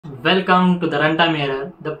Welcome to the Runtime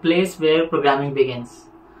Error, the place where programming begins.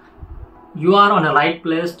 You are on the right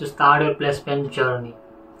place to start your placement journey.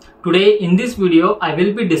 Today in this video, I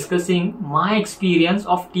will be discussing my experience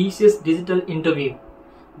of TCS Digital interview.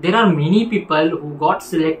 There are many people who got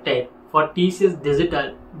selected for TCS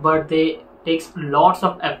Digital, but they takes lots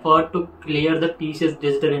of effort to clear the TCS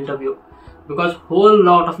Digital interview, because whole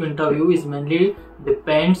lot of interview is mainly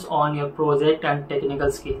depends on your project and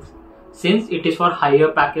technical skills, since it is for higher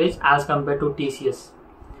package as compared to TCS.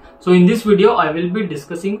 So in this video, I will be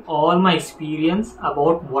discussing all my experience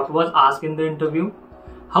about what was asked in the interview,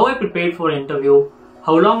 how I prepared for interview,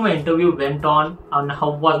 how long my interview went on, and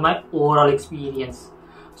how was my overall experience.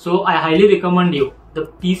 So I highly recommend you, the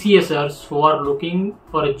TCSers who are looking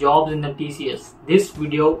for jobs in the TCS, this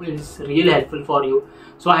video is really helpful for you.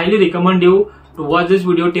 So I highly recommend you to watch this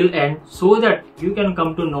video till end so that you can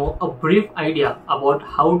come to know a brief idea about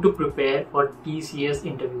how to prepare for TCS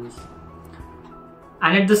interviews.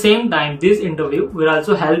 And at the same time, this interview will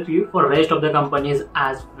also help you for rest of the companies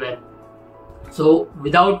as well. So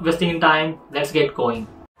without wasting time, let's get going.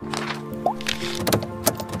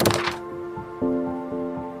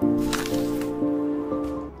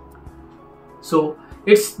 So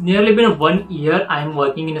it's nearly been 1 year I am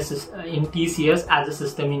working in TCS as a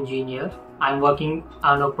system engineer. I am working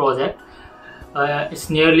on a project. It's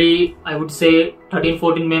nearly, I would say,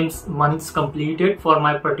 13-14 months completed for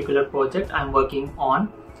my particular project I am working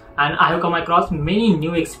on, and I have come across many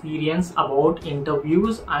new experience about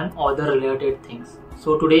interviews and other related things.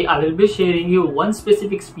 So today I will be sharing you one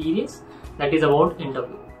specific experience that is about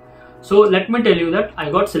interview. So let me tell you that I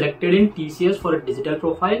got selected in TCS for a digital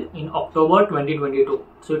profile in October 2022.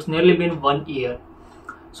 So it's nearly been 1 year.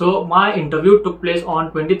 So my interview took place on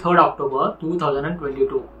 23rd October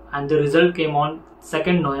 2022 and the result came on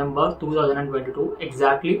 2nd November 2022,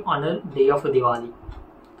 exactly on a day of Diwali.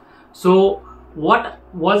 So what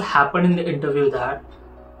was happened in the interview, that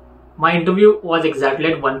my interview was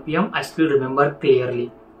exactly at 1 PM. I still remember clearly.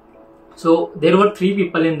 So there were 3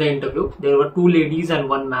 people in the interview. There were 2 ladies and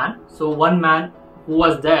 1 man. So one man who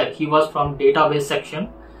was there, he was from database section,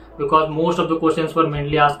 because most of the questions were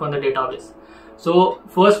mainly asked on the database. So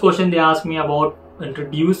first question they asked me about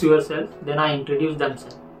introduce yourself, then I introduced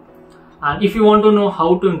themselves. And if you want to know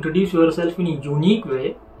how to introduce yourself in a unique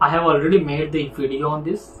way, I have already made the video on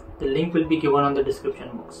this. The link will be given on the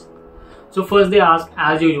description box. So first they asked,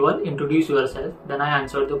 as usual, introduce yourself. Then I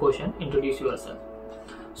answered the question, introduce yourself.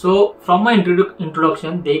 So from my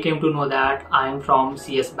introduction, they came to know that I am from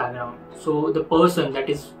CS background. So the person, that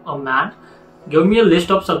is a man, gave me a list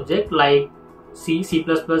of subjects like C, C++,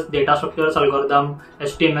 data structures, algorithm,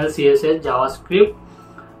 HTML, CSS, JavaScript,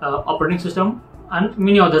 operating system, and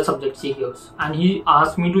many other subjects he gives. And he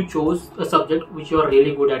asked me to choose a subject which you are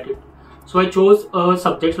really good at it. So I chose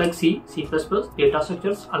subjects like C, C++, data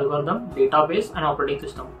structures, algorithm, database, and operating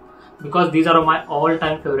system, because these are my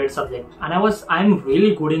all-time favorite subjects, and I'm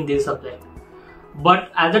really good in this subject. But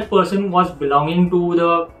as that person was belonging to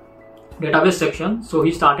the database section, so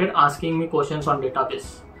he started asking me questions on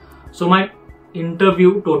database. So my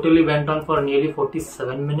interview totally went on for nearly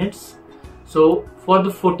 47 minutes. So for the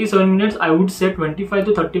 47 minutes, I would say 25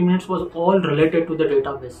 to 30 minutes was all related to the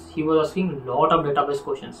database. He was asking a lot of database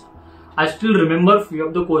questions. I still remember few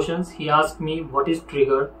of the questions. He asked me, what is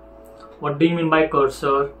trigger? What do you mean by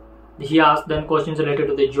cursor? He asked then questions related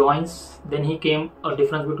to the joins. Then he came a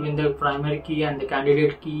difference between the primary key and the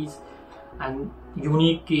candidate keys and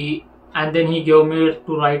unique key. And then he gave me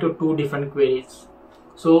to write 2 different queries.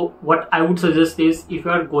 So what I would suggest is, if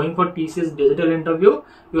you are going for TCS Digital interview,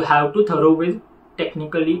 you have to thorough with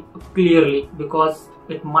technically clearly, because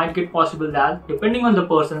it might get possible that depending on the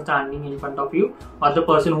person standing in front of you or the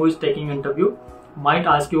person who is taking interview might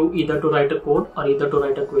ask you either to write a code or either to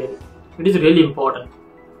write a query. It is really important.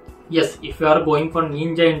 Yes, if you are going for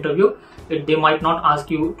ninja interview, they might not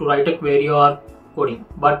ask you to write a query or coding,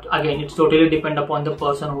 but again, it's totally depend upon the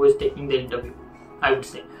person who is taking the interview, I would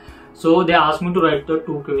say. So they asked me to write the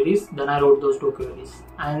 2 queries, then I wrote those 2 queries,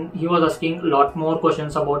 and he was asking a lot more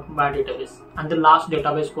questions about my database. And the last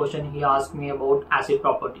database question, he asked me about ACID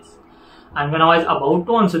properties, and when I was about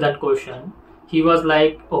to answer that question, he was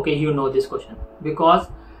like, okay, you know this question. Because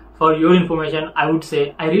for your information, I would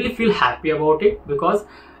say I really feel happy about it, because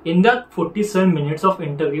in the 47 minutes of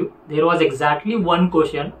interview, there was exactly 1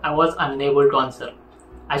 question I was unable to answer.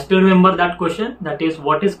 I still remember that question, that is,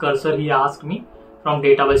 what is cursor, he asked me from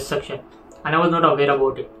database section, and I was not aware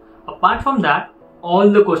about it. Apart from that,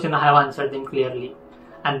 all the questions I have answered them clearly,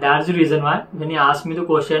 and that's the reason why when he asked me the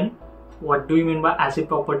question, what do you mean by ACID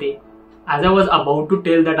property, as I was about to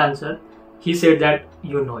tell that answer, he said that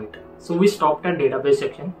you know it. So we stopped at database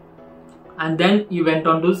section. And then he went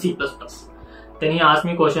on to C++. Then he asked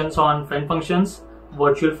me questions on friend functions,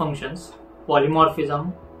 virtual functions,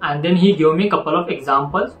 polymorphism, and then he gave me a couple of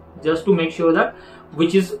examples just to make sure that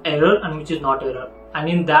which is error and which is not error. And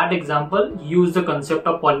in that example, he used the concept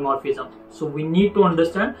of polymorphism. So we need to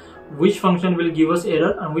understand which function will give us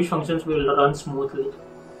error and which functions will run smoothly.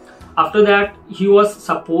 After that, he was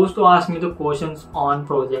supposed to ask me the questions on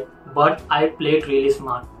project, but I played really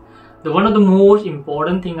smart. One of the most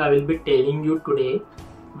important thing I will be telling you today,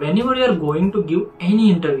 whenever you are going to give any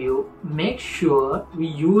interview, make sure we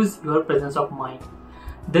use your presence of mind.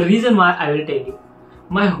 The reason why I will tell you,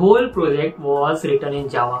 my whole project was written in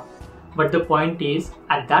Java, but the point is,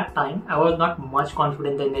 at that time I was not much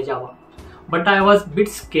confident in the Java, but I was a bit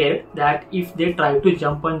scared that if they try to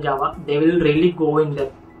jump on Java, they will really go in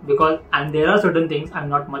depth, and there are certain things I'm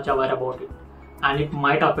not much aware about it and it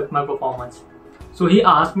might affect my performance. So he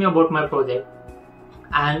asked me about my project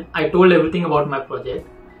and I told everything about my project,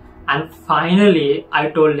 and finally I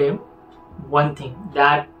told him one thing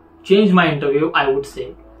that changed my interview, I would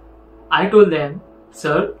say. I told them,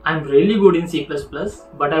 sir, I'm really good in C++,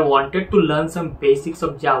 but I wanted to learn some basics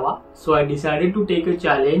of Java, so I decided to take a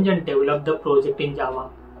challenge and develop the project in Java.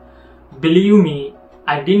 Believe me,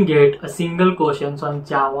 I didn't get a single question on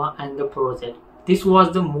Java and the project. This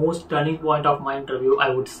was the most turning point of my interview, I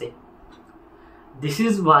would say. This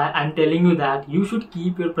is why I'm telling you that you should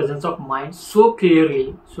keep your presence of mind so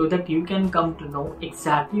clearly so that you can come to know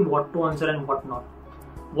exactly what to answer and what not.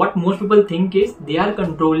 What most people think is they are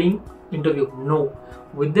controlling interview. No,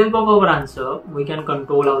 with the help of our answer, we can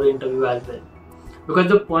control our interview as well. Because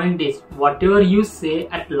the point is, whatever you say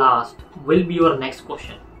at last will be your next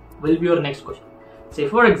question. Say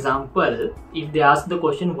for example, if they ask the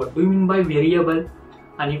question, what do you mean by variable?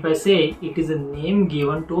 And if I say it is a name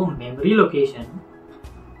given to a memory location,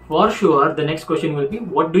 for sure the next question will be,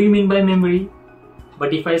 what do you mean by memory?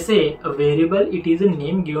 But if I say a variable, it is a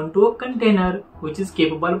name given to a container which is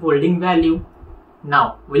capable of holding value.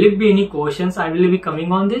 Now, will it be any questions I will be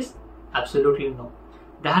coming on this? Absolutely no.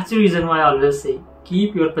 That's the reason why I always say,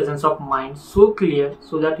 keep your presence of mind so clear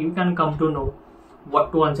so that you can come to know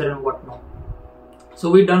what to answer and what not. So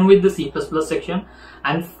we're done with the C++ section,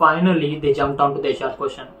 and finally they jumped on to the HR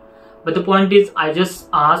question. But the point is, I just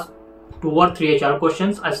asked 2 or 3 HR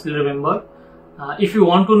questions, I still remember. If you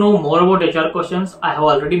want to know more about HR questions, I have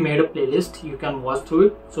already made a playlist. You can watch through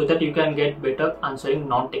it so that you can get better answering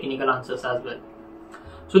non-technical answers as well.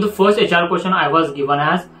 So the first HR question I was given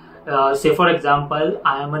as, say for example,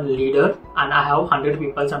 I am a leader and I have 100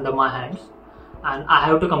 people under my hands and I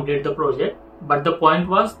have to complete the project. But the point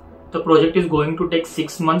was, the project is going to take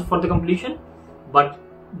 6 months for the completion, but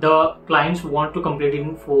the clients want to complete it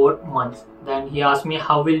in 4 months. Then he asked me,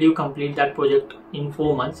 how will you complete that project in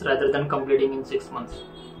 4 months rather than completing in 6 months?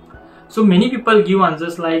 So many people give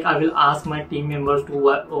answers like, I will ask my team members to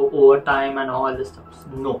work overtime and all this stuff.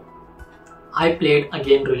 No, I played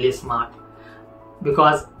again really smart,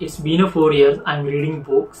 because it's been 4 years I'm reading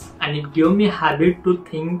books and it gave me a habit to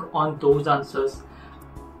think on those answers,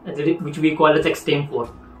 which we call as extempore.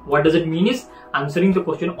 What does it mean is answering the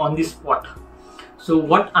question on the spot. So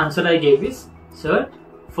what answer I gave is, sir,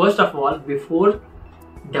 first of all, before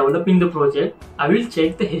developing the project, I will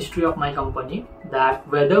check the history of my company, that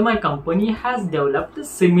whether my company has developed a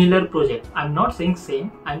similar project. I'm not saying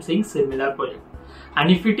same, I'm saying similar project. And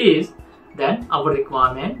if it is, then our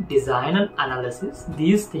requirement, design and analysis,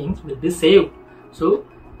 these things will be saved. So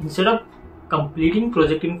instead of completing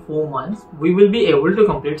project in 4 months, we will be able to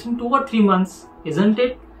complete in 2 or 3 months, isn't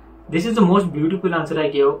it? This is the most beautiful answer I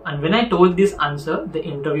gave, and when I told this answer, the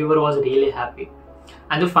interviewer was really happy.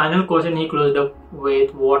 And the final question he closed up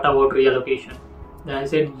with, what about reallocation? Then I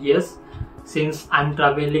said yes, since I'm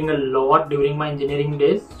traveling a lot during my engineering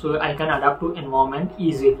days, so I can adapt to environment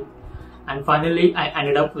easily. And finally I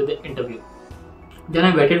ended up with the interview. Then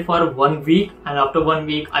I waited for 1 week, and after 1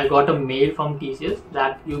 week I got a mail from TCS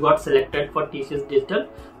that you got selected for TCS Digital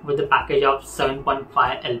with a package of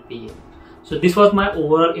 7.5 LPA. So this was my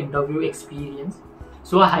overall interview experience.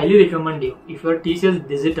 So I highly recommend you, if you are TCS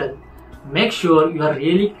Digital, make sure you are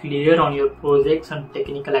really clear on your projects and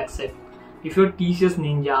technical aspect. If you are TCS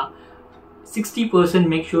Ninja, 60%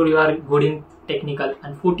 make sure you are good in technical,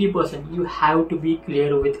 and 40% you have to be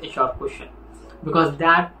clear with HR question, because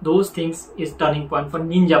those things is turning point for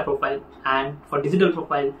Ninja profile. And for digital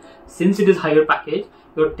profile, since it is higher package,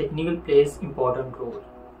 your technical plays important role.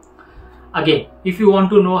 Again, if you want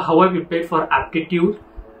to know how I prepared for aptitude,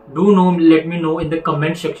 let me know in the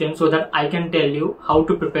comment section so that I can tell you how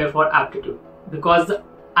to prepare for aptitude. Because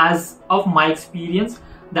as of my experience,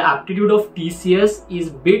 the aptitude of TCS is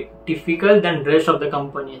bit difficult than rest of the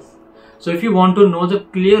companies. So if you want to know the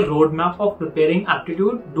clear roadmap of preparing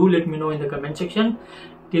aptitude, do let me know in the comment section.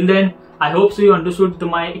 Till then, I hope so you understood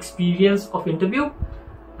my experience of interview,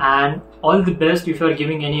 and all the best if you are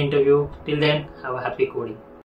giving any interview. Till then, have a happy coding.